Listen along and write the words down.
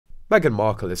Meghan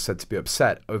Markle is said to be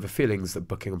upset over feelings that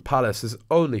Buckingham Palace is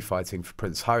only fighting for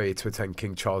Prince Harry to attend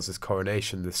King Charles's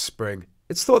coronation this spring.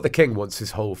 It's thought the king wants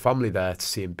his whole family there to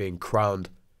see him being crowned.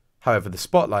 However, the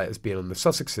spotlight has been on the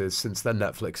Sussexes since their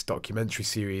Netflix documentary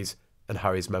series and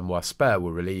Harry's memoir Spare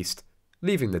were released,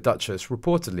 leaving the Duchess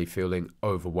reportedly feeling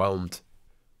overwhelmed.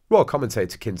 Royal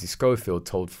commentator Kinsey Schofield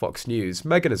told Fox News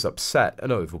Meghan is upset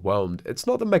and overwhelmed. It's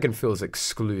not that Meghan feels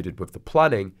excluded with the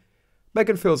planning.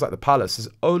 Meghan feels like the palace is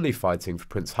only fighting for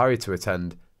Prince Harry to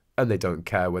attend, and they don't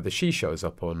care whether she shows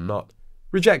up or not.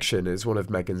 Rejection is one of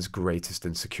Meghan's greatest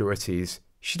insecurities.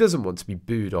 She doesn't want to be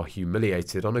booed or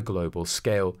humiliated on a global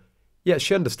scale, yet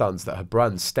she understands that her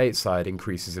brand stateside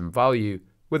increases in value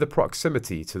with a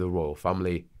proximity to the royal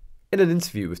family. In an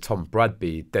interview with Tom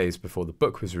Bradby days before the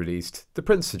book was released, the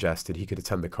prince suggested he could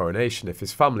attend the coronation if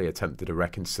his family attempted a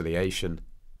reconciliation.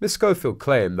 Miss Schofield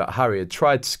claimed that Harry had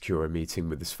tried to secure a meeting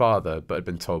with his father but had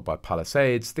been told by palace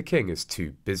aides the king is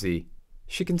too busy.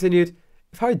 She continued,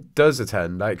 "If Harry does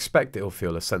attend, I expect that he'll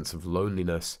feel a sense of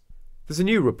loneliness." There's a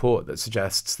new report that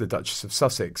suggests the Duchess of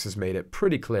Sussex has made it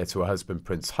pretty clear to her husband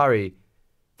Prince Harry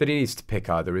that he needs to pick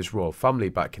either his royal family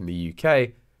back in the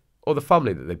UK or the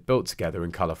family that they built together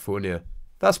in California.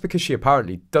 That's because she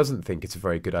apparently doesn't think it's a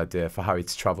very good idea for Harry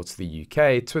to travel to the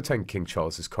UK to attend King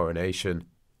Charles's coronation.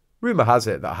 Rumour has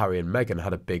it that Harry and Meghan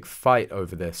had a big fight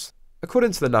over this.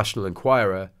 According to the National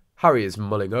Enquirer, Harry is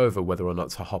mulling over whether or not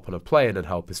to hop on a plane and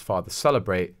help his father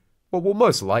celebrate what will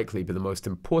most likely be the most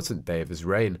important day of his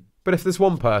reign. But if there's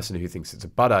one person who thinks it's a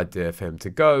bad idea for him to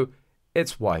go,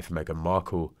 it's wife Meghan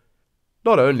Markle.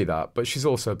 Not only that, but she's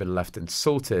also been left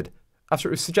insulted after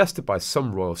it was suggested by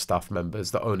some royal staff members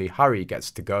that only Harry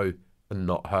gets to go and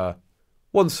not her.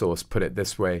 One source put it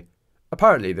this way: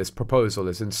 apparently this proposal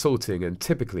is insulting and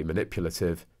typically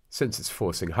manipulative, since it's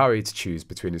forcing Harry to choose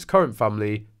between his current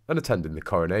family and attending the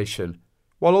coronation,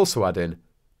 while also adding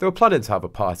they were planning to have a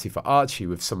party for Archie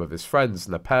with some of his friends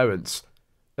and their parents,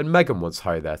 and Meghan wants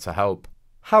Harry there to help.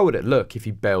 How would it look if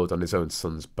he bailed on his own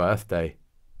son's birthday?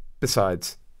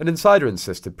 Besides, an insider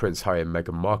insisted Prince Harry and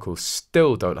Meghan Markle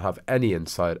still don't have any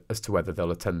insight as to whether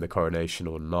they'll attend the coronation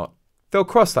or not. They'll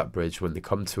cross that bridge when they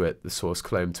come to it, the source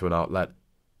claimed to an outlet,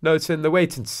 noting they're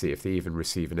waiting to see if they even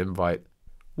receive an invite.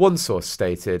 One source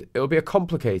stated it'll be a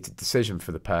complicated decision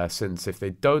for the pair since if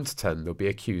they don't attend they'll be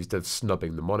accused of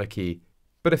snubbing the monarchy,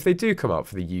 but if they do come out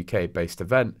for the UK-based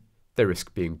event, they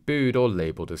risk being booed or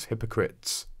labelled as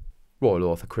hypocrites. Royal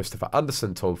author Christopher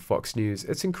Anderson told Fox News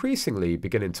it's increasingly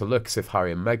beginning to look as if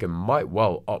Harry and Meghan might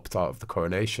well opt out of the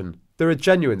coronation. There are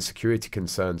genuine security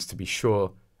concerns to be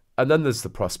sure, and then there's the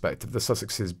prospect of the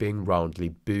Sussexes being roundly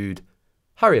booed.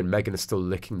 Harry and Meghan are still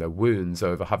licking their wounds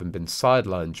over having been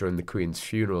sidelined during the Queen's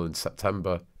funeral in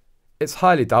September. It's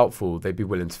highly doubtful they'd be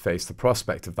willing to face the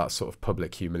prospect of that sort of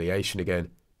public humiliation again,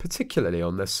 particularly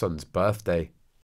on their son's birthday.